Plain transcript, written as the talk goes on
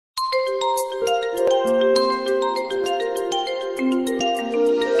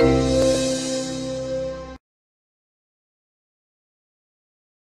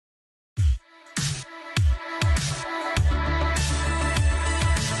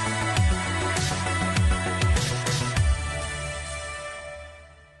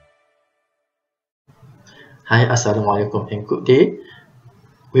Hi, Assalamualaikum and good day.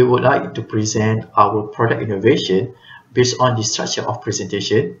 We would like to present our product innovation based on the structure of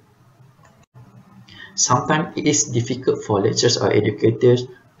presentation. Sometimes it is difficult for lecturers or educators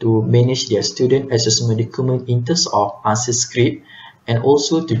to manage their student assessment document in terms of answer script and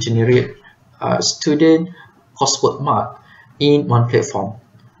also to generate student coursework mark in one platform.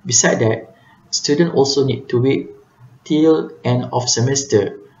 Besides that, students also need to wait till end of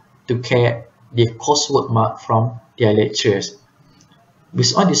semester to get their coursework mark from their lecturers.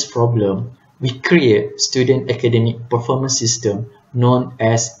 Based on this problem, we create student academic performance system known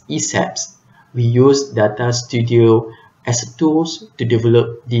as eSAPS. We use Data Studio as a tool to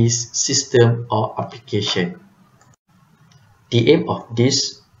develop this system or application. The aim of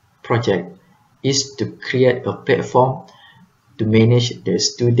this project is to create a platform to manage the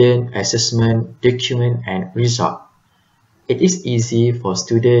student assessment, document, and result. It is easy for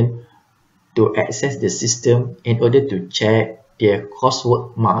students to access the system in order to check their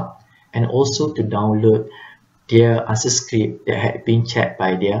coursework mark and also to download their answer script that had been checked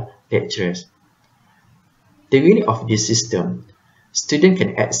by their lecturers. The beauty of this system, students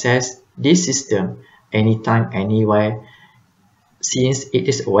can access this system anytime, anywhere, since it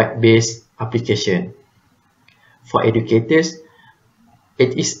is a web-based application. For educators,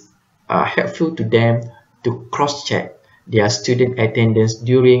 it is helpful to them to cross-check their student attendance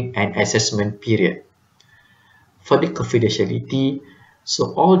during an assessment period. For the confidentiality,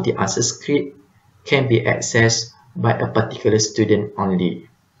 so all the answer script can be accessed by a particular student only.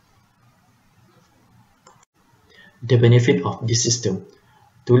 The benefit of this system,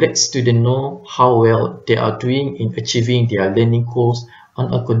 to let students know how well they are doing in achieving their learning goals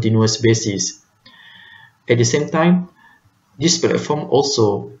on a continuous basis. At the same time, this platform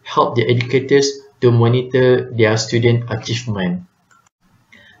also helps the educators to monitor their student achievement.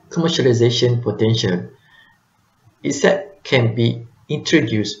 Commercialization potential. eSAPS can be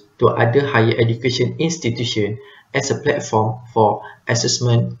introduced to other higher education institutions as a platform for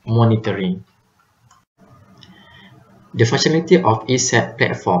assessment monitoring. The functionality of eSAPS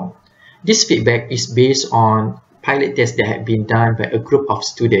platform. This feedback is based on pilot tests that have been done by a group of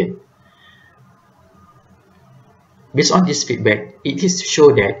students. Based on this feedback, it is to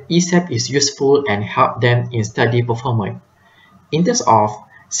show that eSAPS is useful and help them in study performance. In terms of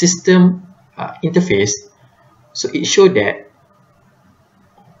system interface, so it shows that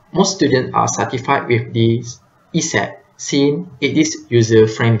most students are satisfied with this eSAPS since it is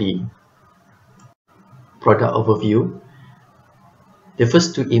user-friendly. Product overview. The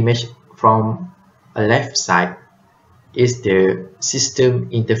first two images from a left side is the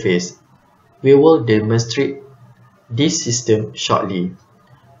system interface. We will demonstrate this system shortly.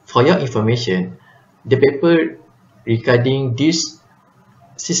 For your information, the paper regarding this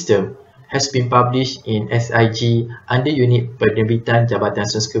system has been published in SIG under Unit Penerbitan Jabatan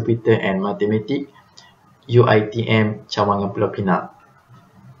Sains Komputer and Matematik UiTM Cawangan Pulau Pinang.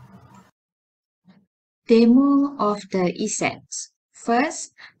 Demo of the eSAPS.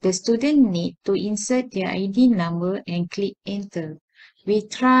 First, the student need to insert their ID number and click enter. We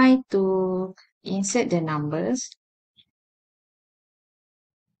try to insert the numbers.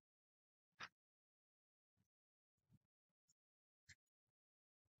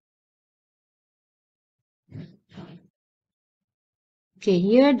 Okay,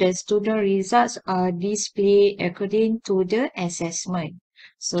 here the student results are displayed according to the assessment.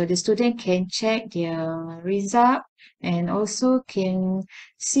 So the student can check their result and also can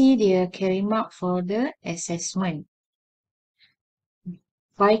see their carry mark for the assessment.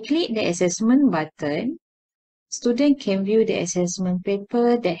 By click the assessment button, student can view the assessment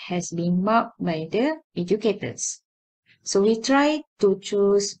paper that has been marked by the educators. So we try to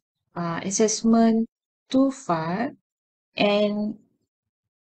choose assessment 2 file and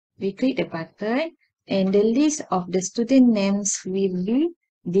we click the button and the list of the student names will be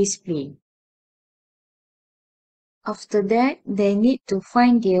displayed. After that, they need to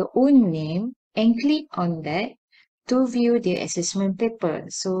find their own name and click on that to view the assessment paper.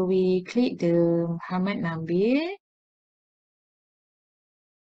 So we click the Muhammad Nabil.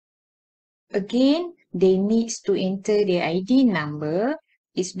 Again, they need to enter their ID number.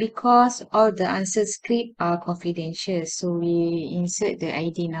 It's because all the answer script are confidential. So we insert the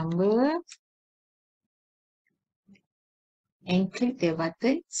ID number and click the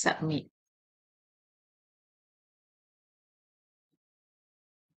button submit.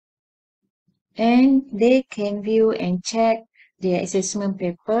 And they can view and check their assessment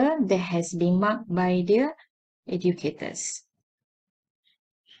paper that has been marked by their educators.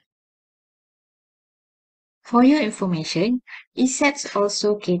 For your information, eSAPS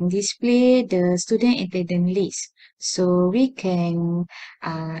also can display the student attendance list. So we can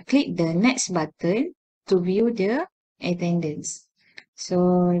click the next button to view the attendance.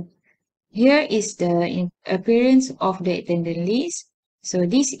 So here is the appearance of the attendance list. So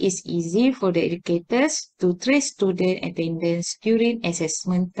this is easy for the educators to trace student attendance during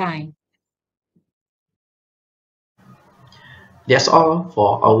assessment time. That's all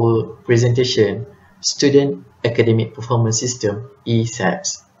for our presentation, Student Academic Performance System,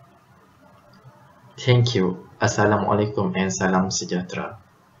 eSAPS. Thank you. Assalamualaikum and salam sejahtera.